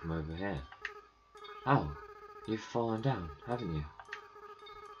it came from over here. Oh, you've fallen down, haven't you?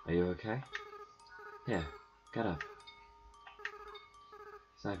 Are you okay? Here, get up.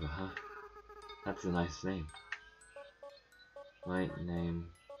 Cyber, huh? That's a nice name. My name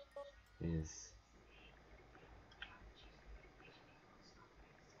is...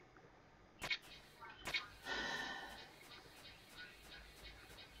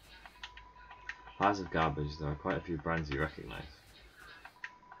 Piles of garbage. There are quite a few brands you recognize.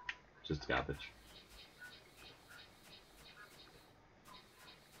 Just garbage.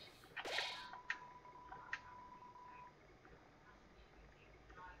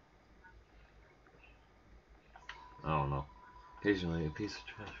 Oh no. Occasionally, a piece of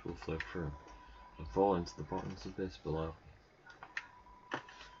trash will flow through and fall into the bottomless abyss below.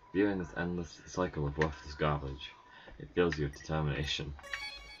 Viewing this endless cycle of worthless garbage, it fills you with determination.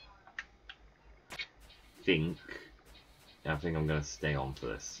 I think I'm gonna stay on for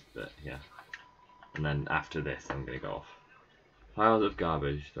this bit, yeah. And then after this, I'm gonna go off. Piles of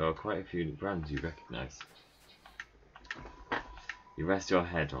garbage. There are quite a few brands you recognize. You rest your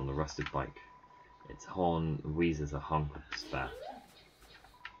head on the rusted bike. Its horn wheezes a honk of despair.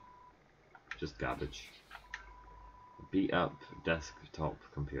 Just garbage. A beat up desktop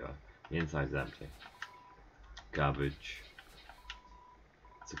computer. The inside is empty. Garbage.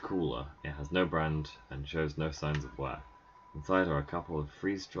 It's a cooler. It has no brand and shows no signs of wear. Inside are a couple of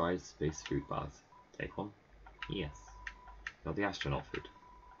freeze-dried space food bars. Take one? Yes. Got the astronaut food.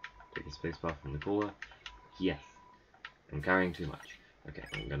 Take a space bar from the cooler. Yes. I'm carrying too much. Okay,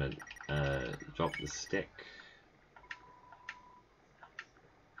 I'm gonna drop the stick.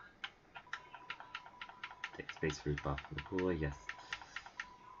 Take Space food buff for the cooler, yes.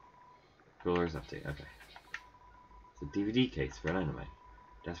 Cooler is empty, okay. It's a DVD case for an anime.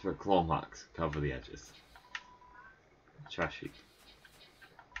 Desperate claw marks cover the edges. Trash heap.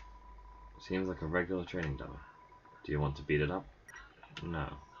 Seems like a regular training dummy. Do you want to beat it up? No.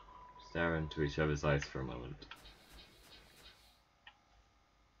 Stare into each other's eyes for a moment.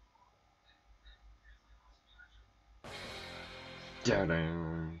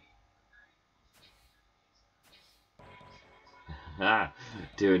 Ah,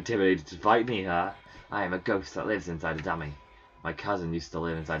 too intimidated to fight me, huh? I am a ghost that lives inside a dummy. My cousin used to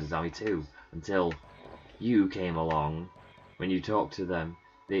live inside a dummy too, until you came along. When you talked to them,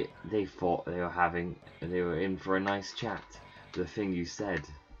 they thought they were in for a nice chat. The thing you said,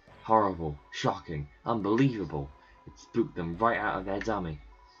 horrible, shocking, unbelievable. It spooked them right out of their dummy.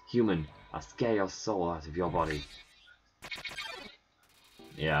 Human, I'll scare your soul out of your body.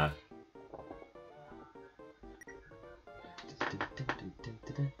 Yeah.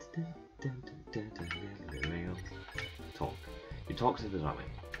 Talk. You talk to the dummy.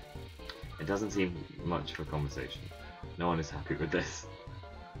 It doesn't seem much for conversation. No one is happy with this.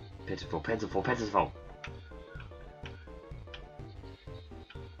 Pitiful, pitiful, pitiful!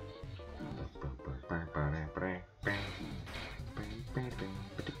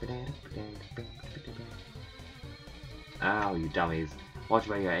 Ow, you dummies. Watch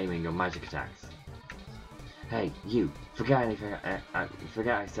where you're aiming your magic attacks. Hey, you! Forget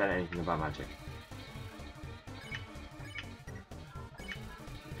I said anything about magic.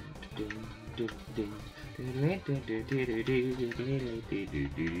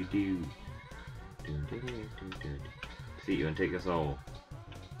 Defeat you and take your soul.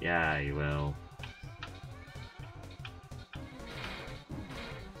 Yeah, you will.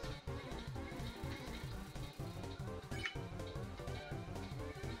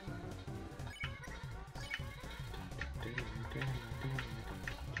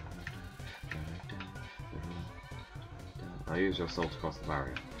 I'll use your soul to cross the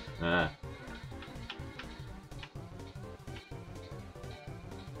barrier.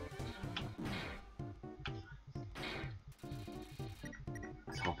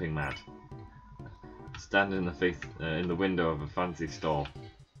 It's hopping mad. Stand in the window of a fancy store.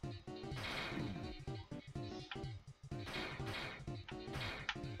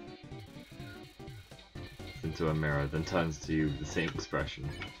 Into a mirror, then turns to you with the same expression.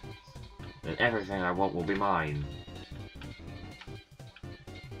 Then everything I want will be mine.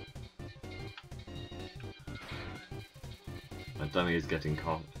 My dummy is getting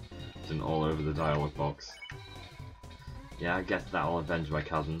caught all over the dialogue box. Yeah, I guess that'll avenge my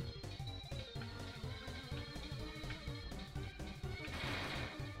cousin.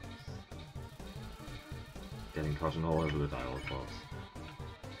 Getting cotton all over the dialogue box.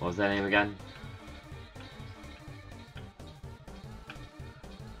 What was their name again?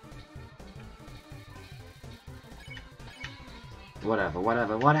 Whatever,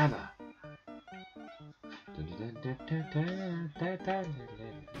 whatever, whatever!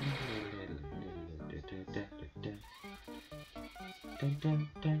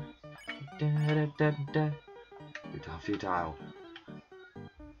 Futile.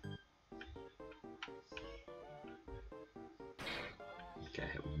 Okay,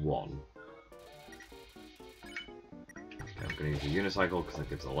 hit 1. Okay, I'm gonna use a unicycle because it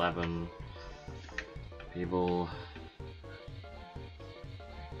gives 11. People.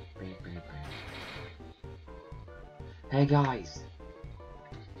 Hey guys!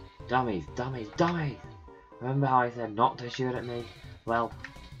 Dummies, dummies, dummies! Remember how I said not to shoot at me? Well,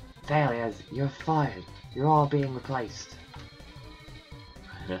 failures, you're fired. You're all being replaced.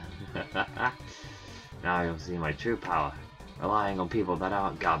 Now you'll see my true power, relying on people that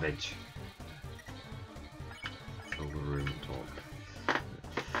aren't garbage. Fill the room talk.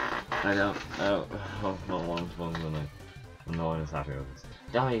 I don't not one minute. No one is happy with this.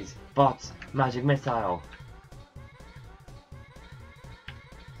 Dummies, bots, magic missile!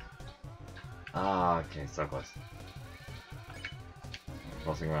 Ah, okay, so close.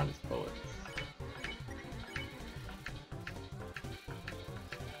 Tossing around his bullets.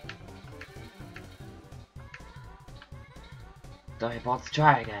 Dummy bots,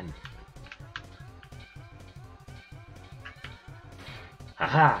 try again!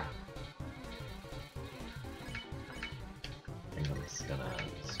 Haha! I think I'm just gonna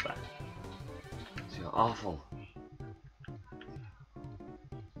spec. So you're awful.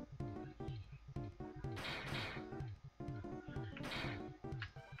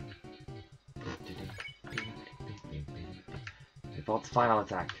 Bot's final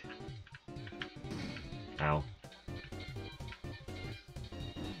attack. Ow.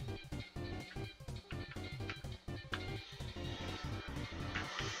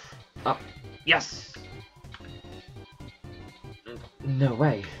 Up. Yes! No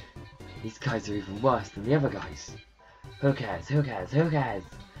way. These guys are even worse than the other guys. Who cares? Who cares? Who cares?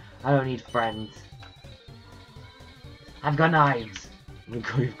 I don't need friends. I've got knives.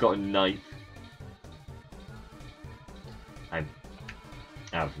 We've got a knife. I'm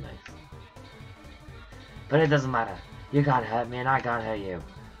out of knife. But it doesn't matter. You can't hurt me and I can't hurt you.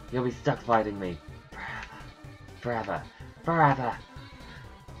 You'll be stuck fighting me. Forever. Forever. Forever.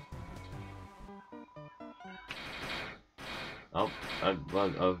 Oh,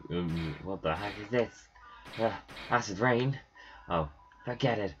 what the heck is this? Acid rain? Oh,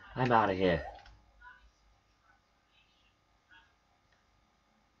 forget it. I'm out of here.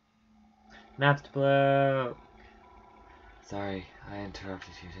 Maps to blow. Sorry, I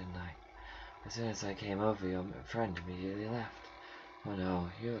interrupted you, didn't I? As soon as I came over, your friend immediately left. Oh no,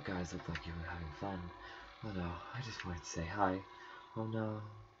 you guys look like you were having fun. Oh no, I just wanted to say hi. Oh no.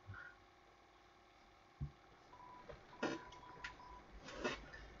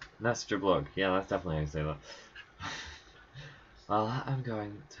 That's your blog. Yeah, that's definitely how you say that. Well, I'm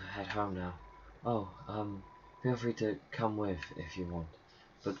going to head home now. Oh, feel free to come with if you want.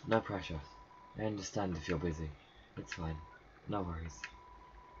 But no pressure. I understand if you're busy. It's fine. No worries.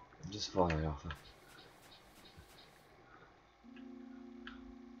 Just follow I offer.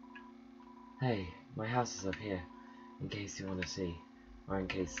 Hey, my house is up here, in case you want to see, or in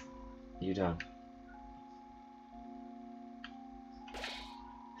case you don't.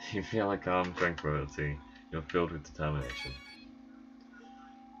 You feel like calm tranquility. You're filled with determination.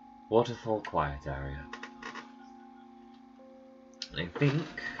 Waterfall quiet area. I think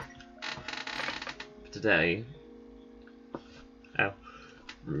today. Ow.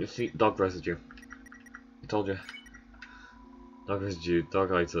 You see, dog residue. I told you. Dog residue,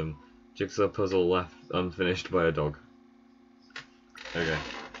 dog item. Jigsaw puzzle left unfinished by a dog. Okay.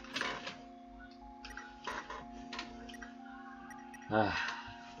 Alright.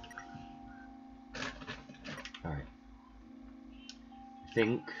 I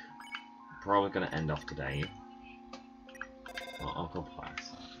think probably gonna end off today. Well, I'll go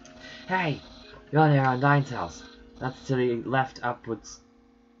pliers. Hey! You're near Undyne's house. That's to the left, upwards.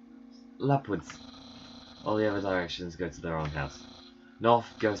 Upwards. All the other directions go to their own house. North,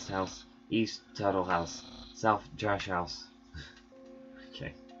 ghost house. East, turtle house. South, trash house.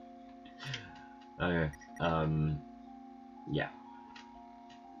 Okay. Okay. Yeah.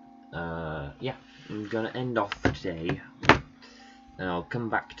 Yeah. I'm gonna end off today. And I'll come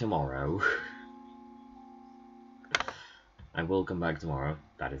back tomorrow. I will come back tomorrow.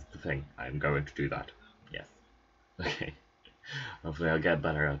 That is the thing. I'm going to do that. Yes. Okay. Hopefully I'll get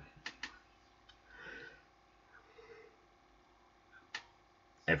better at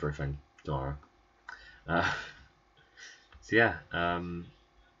everything tomorrow. So yeah, I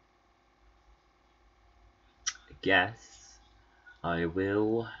guess I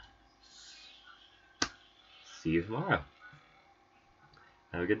will see you tomorrow.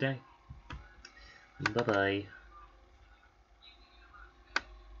 Have a good day. Bye bye.